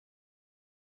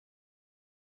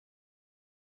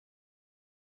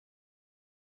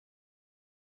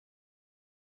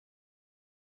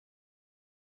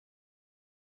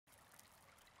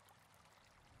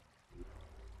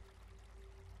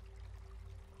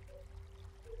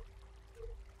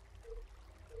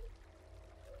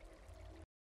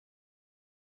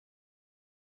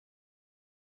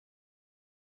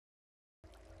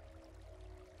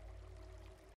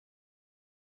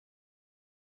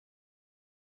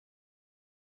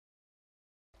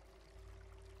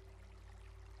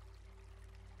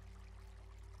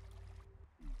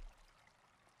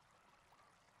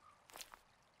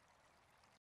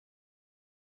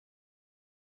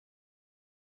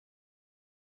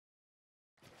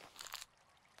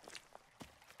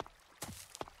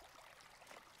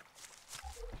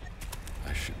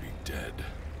dead.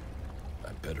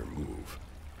 I better move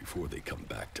before they come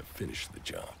back to finish the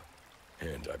job.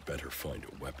 And I better find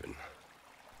a weapon.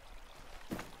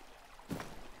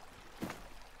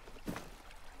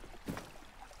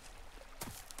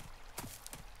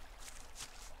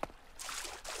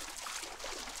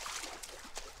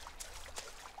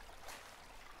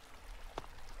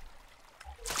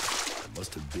 I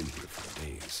must have been here for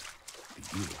days. The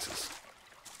Elex is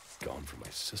gone from my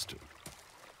system.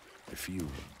 I feel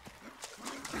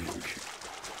weak.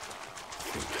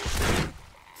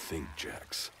 Think,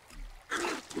 Jax.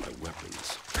 My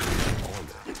weapons,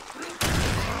 armor.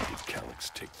 Did Calyx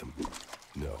take them?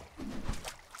 No.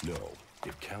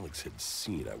 If Calyx had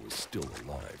seen I was still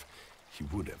alive, he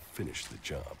would have finished the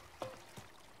job.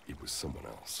 It was someone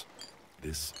else.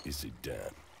 This is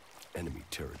Idan, enemy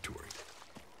territory.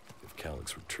 If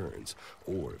Calyx returns,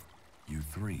 or if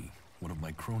U3, one of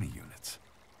my crony units.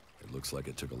 It looks like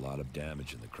it took a lot of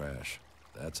damage in the crash.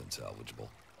 That's unsalvageable.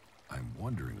 I'm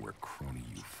wondering where crony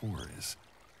U4 is.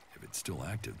 If it's still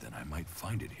active, then I might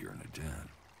find it here in Idan.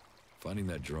 Finding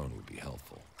that drone would be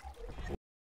helpful.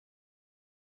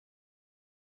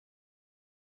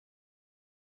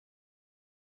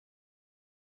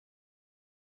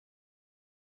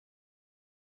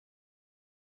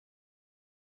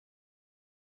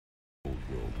 Old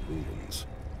world ruins.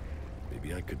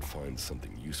 Maybe I could find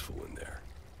something useful in there.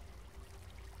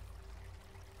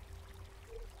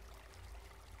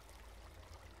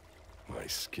 My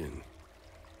skin.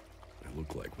 I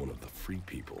look like one of the free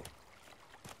people.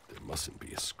 There mustn't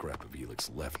be a scrap of Elex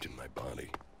left in my body.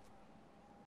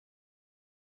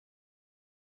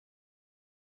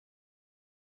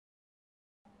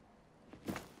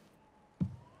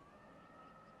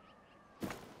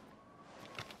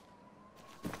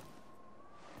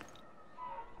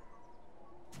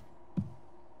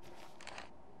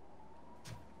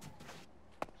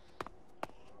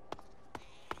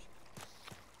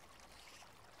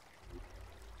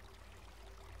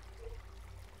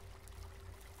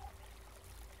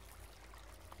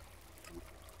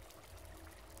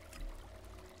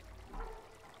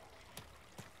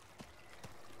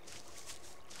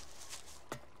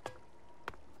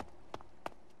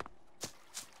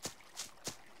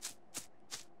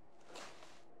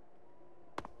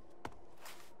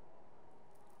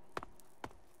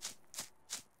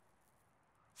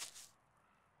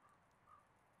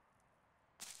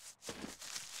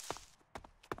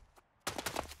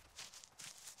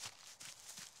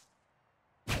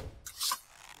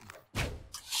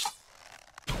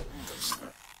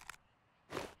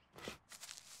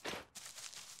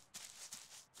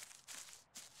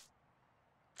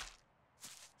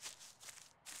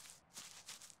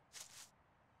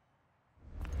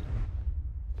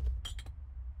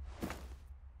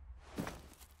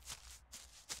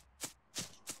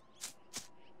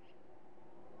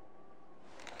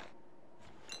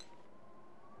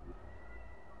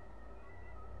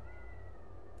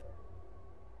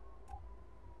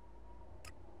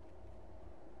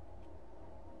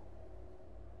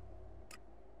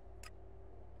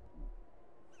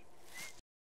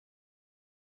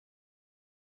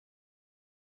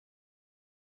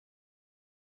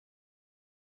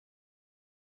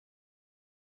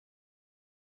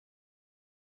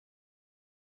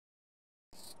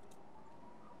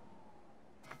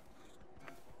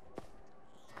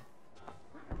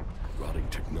 Rotting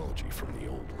technology from the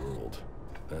old world.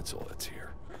 That's all that's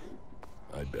here.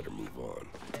 I'd better move on.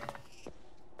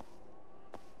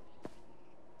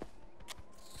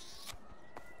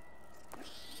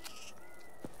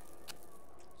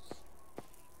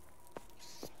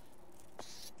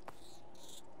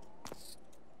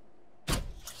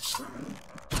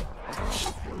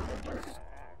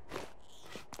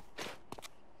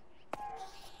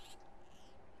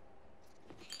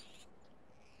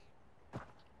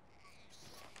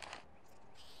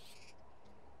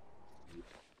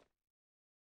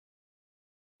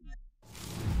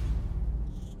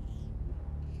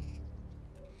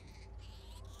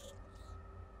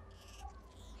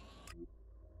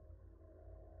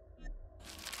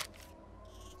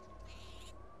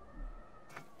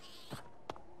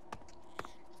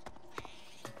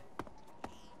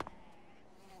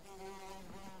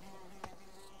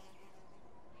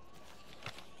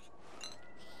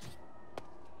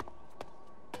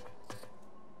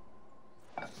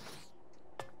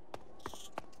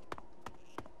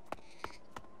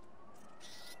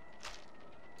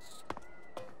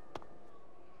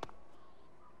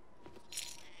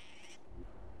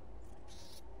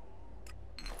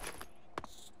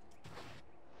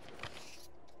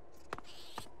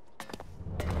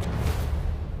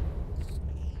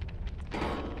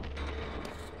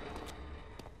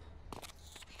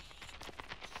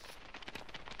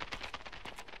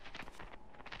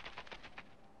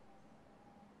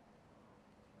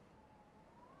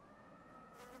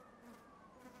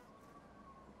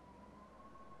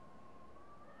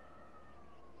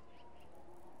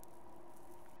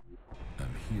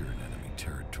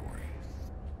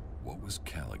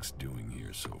 Elex doing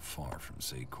here so far from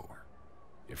Secor?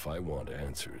 If I want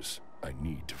answers, I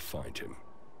need to find him.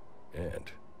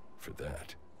 And, for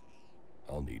that,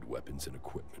 I'll need weapons and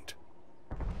equipment.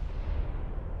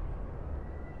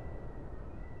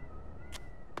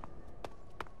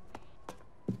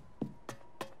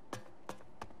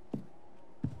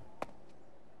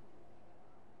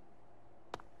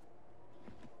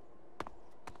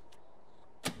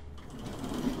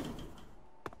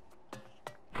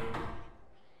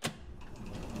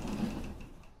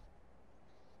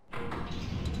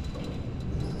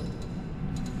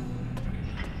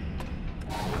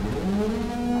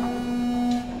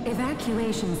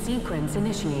 Evacuation sequence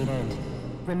initiated.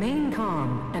 Remain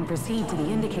calm and proceed to the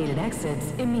indicated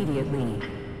exits immediately.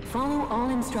 Follow all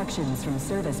instructions from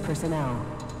service personnel.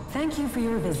 Thank you for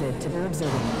your visit to the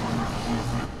observatory.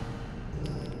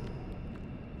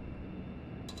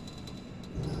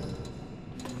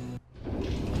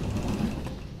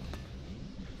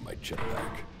 My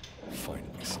jetpack.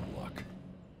 Finally some luck.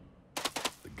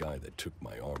 The guy that took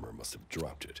my armor must have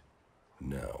dropped it.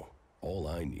 Now, all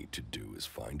I need to do is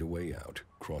find a way out,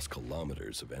 cross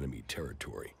kilometers of enemy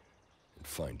territory, and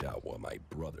find out why my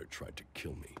brother tried to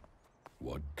kill me.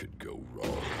 What could go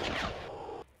wrong?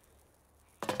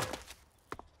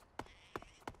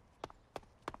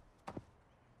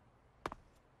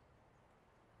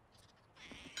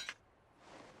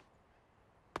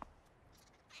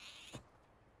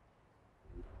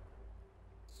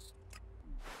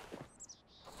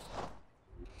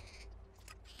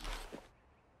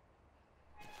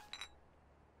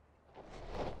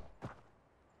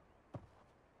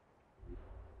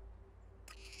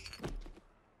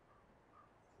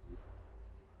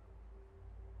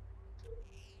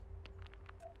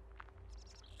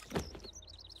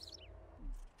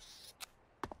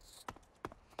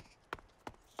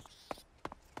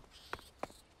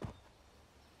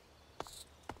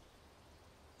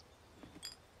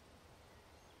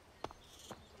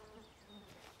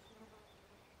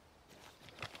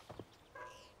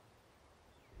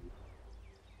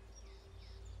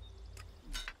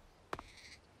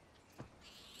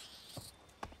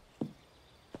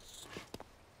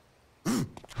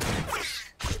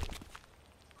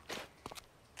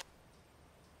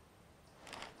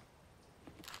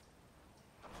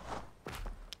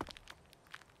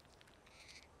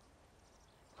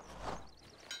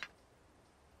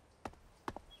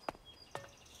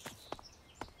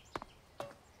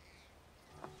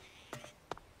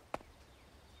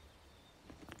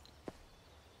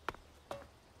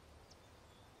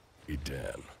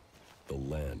 Edan, the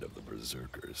land of the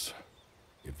Berserkers.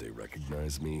 If they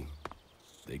recognize me,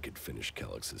 they could finish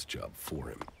Calix's job for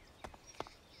him.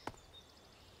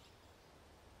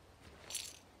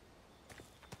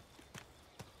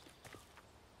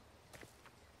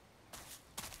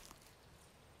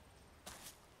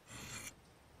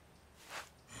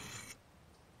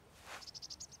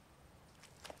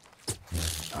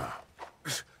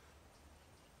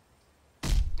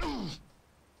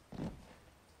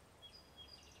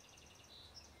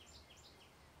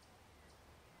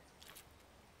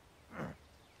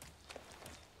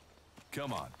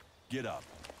 Come on, get up.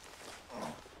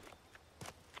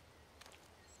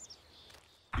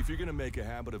 If you're gonna make a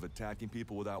habit of attacking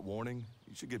people without warning,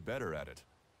 you should get better at it.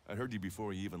 I heard you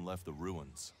before you even left the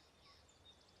ruins.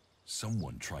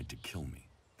 Someone tried to kill me.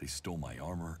 They stole my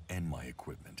armor and my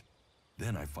equipment.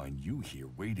 Then I find you here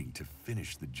waiting to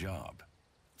finish the job.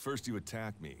 First you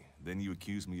attack me, then you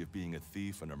accuse me of being a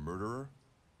thief and a murderer?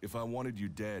 If I wanted you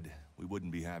dead, we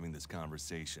wouldn't be having this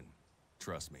conversation.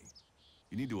 Trust me.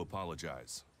 You need to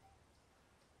apologize.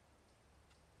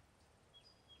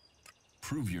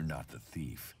 Prove you're not the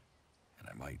thief, and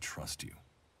I might trust you.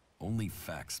 Only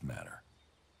facts matter,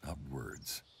 not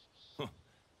words.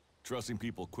 Trusting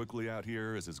people quickly out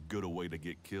here is as good a way to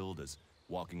get killed as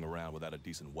walking around without a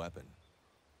decent weapon.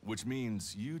 Which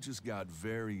means you just got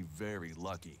very, very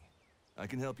lucky. I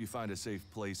can help you find a safe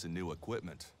place and new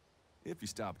equipment, if you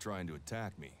stop trying to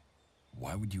attack me.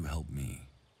 Why would you help me?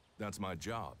 That's my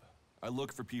job. I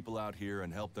look for people out here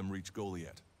and help them reach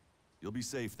Goliath. You'll be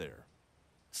safe there.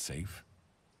 Safe?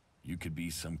 You could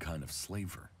be some kind of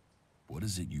slaver. What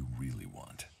is it you really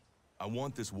want? I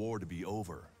want this war to be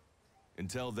over.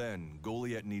 Until then,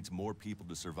 Goliath needs more people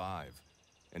to survive,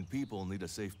 and people need a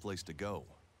safe place to go.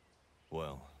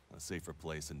 Well, a safer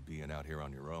place than being out here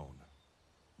on your own.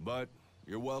 But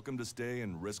you're welcome to stay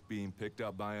and risk being picked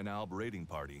up by an Alb raiding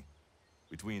party.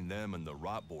 Between them and the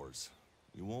rot boars,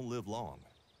 you won't live long.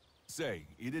 Say,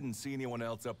 you didn't see anyone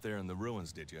else up there in the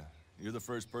ruins, did you? You're the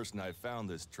first person I found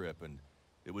this trip, and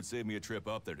it would save me a trip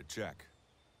up there to check.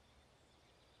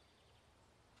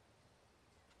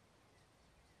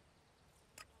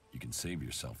 can save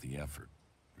yourself the effort.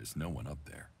 There's no one up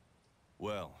there.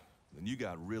 Well, then you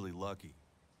got really lucky.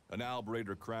 An Alb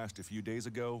raider crashed a few days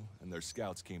ago, and their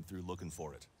scouts came through looking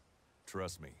for it.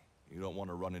 Trust me, you don't want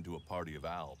to run into a party of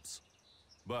Albs.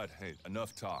 But, hey,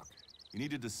 enough talk. You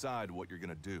need to decide what you're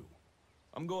gonna do.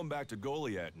 I'm going back to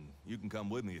Goliath, and you can come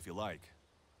with me if you like.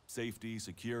 Safety,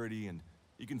 security, and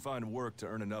you can find work to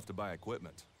earn enough to buy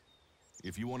equipment.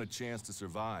 If you want a chance to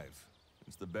survive,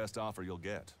 it's the best offer you'll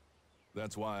get.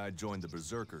 That's why I joined the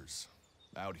Berserkers.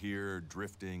 Out here,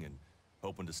 drifting and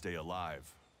hoping to stay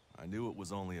alive. I knew it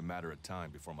was only a matter of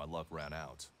time before my luck ran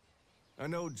out. I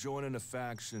know joining a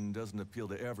faction doesn't appeal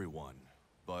to everyone,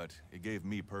 but it gave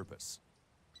me purpose.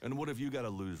 And what have you got to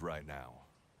lose right now?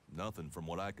 Nothing from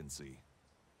what I can see.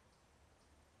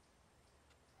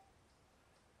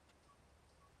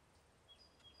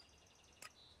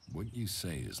 What you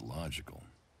say is logical.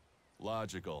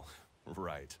 Logical,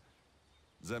 right.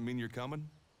 Does that mean you're coming?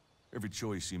 Every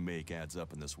choice you make adds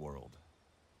up in this world.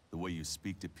 The way you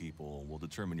speak to people will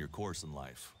determine your course in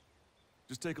life.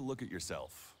 Just take a look at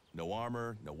yourself. No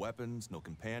armor, no weapons, no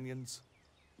companions.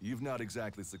 You've not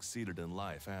exactly succeeded in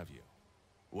life, have you?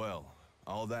 Well,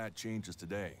 all that changes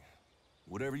today.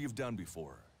 Whatever you've done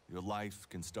before, your life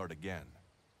can start again.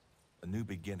 A new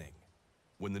beginning.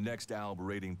 When the next Alb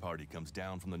raiding party comes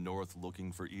down from the north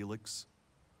looking for Elex,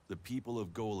 the people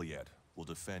of Goliath will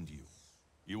defend you.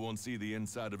 You won't see the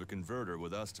inside of a converter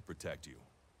with us to protect you.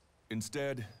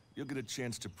 Instead, you'll get a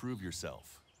chance to prove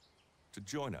yourself. To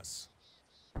join us.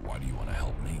 Why do you want to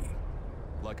help me?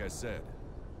 Like I said,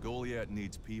 Goliath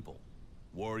needs people.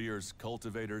 Warriors,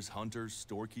 cultivators, hunters,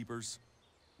 storekeepers.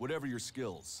 Whatever your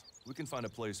skills, we can find a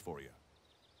place for you.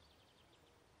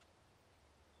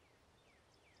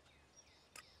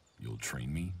 You'll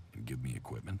train me and give me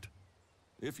equipment?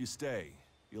 If you stay,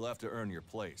 you'll have to earn your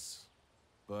place.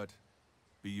 But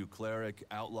be you cleric,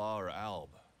 outlaw, or alb,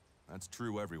 that's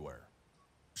true everywhere.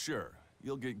 Sure,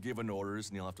 you'll get given orders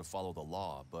and you'll have to follow the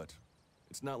law, but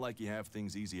it's not like you have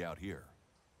things easy out here.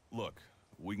 Look,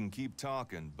 we can keep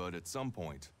talking, but at some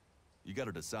point, you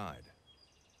gotta decide.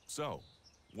 So,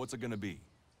 what's it gonna be?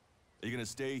 Are you gonna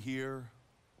stay here,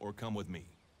 or come with me?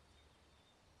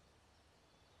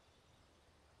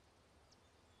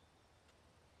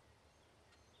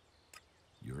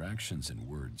 Your actions and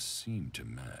words seem to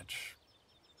match.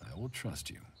 I will trust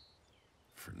you.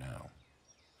 For now.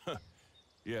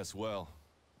 Yes, well,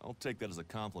 I'll take that as a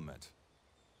compliment.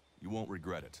 You won't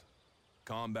regret it.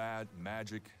 Combat,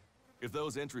 magic. If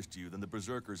those interest you, then the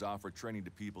Berserkers offer training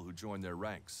to people who join their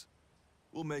ranks.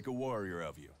 We'll make a warrior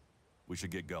of you. We should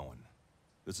get going.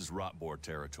 This is Rotboard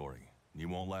territory. You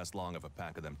won't last long if a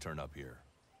pack of them turn up here.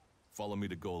 Follow me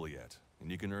to Goliath,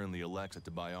 and you can earn the Elex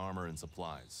to buy armor and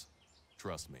supplies.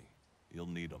 Trust me, you'll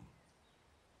need them.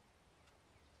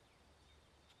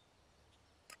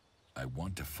 I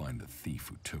want to find the thief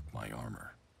who took my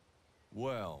armor.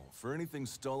 Well, for anything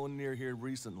stolen near here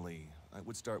recently, I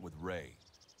would start with Ray.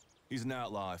 He's an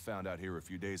outlaw I found out here a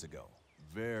few days ago.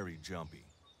 Very jumpy.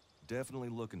 Definitely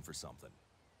looking for something.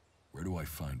 Where do I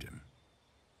find him?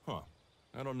 Huh.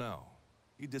 I don't know.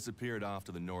 He disappeared off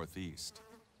to the northeast.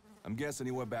 I'm guessing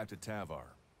he went back to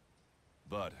Tavar.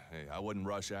 But, hey, I wouldn't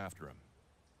rush after him.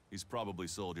 He's probably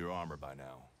sold your armor by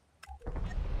now.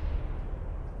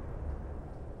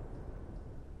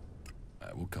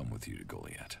 I will come with you to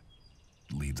Goliath.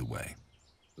 Lead the way.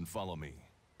 Then follow me.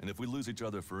 And if we lose each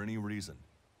other for any reason,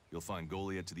 you'll find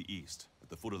Goliath to the east, at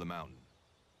the foot of the mountain.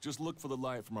 Just look for the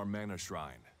light from our mana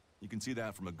shrine. You can see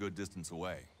that from a good distance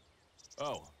away.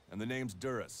 Oh, and the name's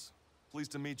Duras.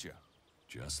 Pleased to meet you.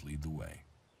 Just lead the way.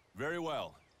 Very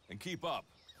well. And keep up.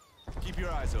 Keep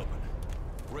your eyes open.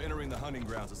 We're entering the hunting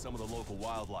grounds of some of the local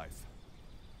wildlife.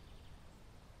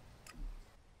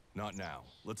 Not now.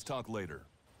 Let's talk later.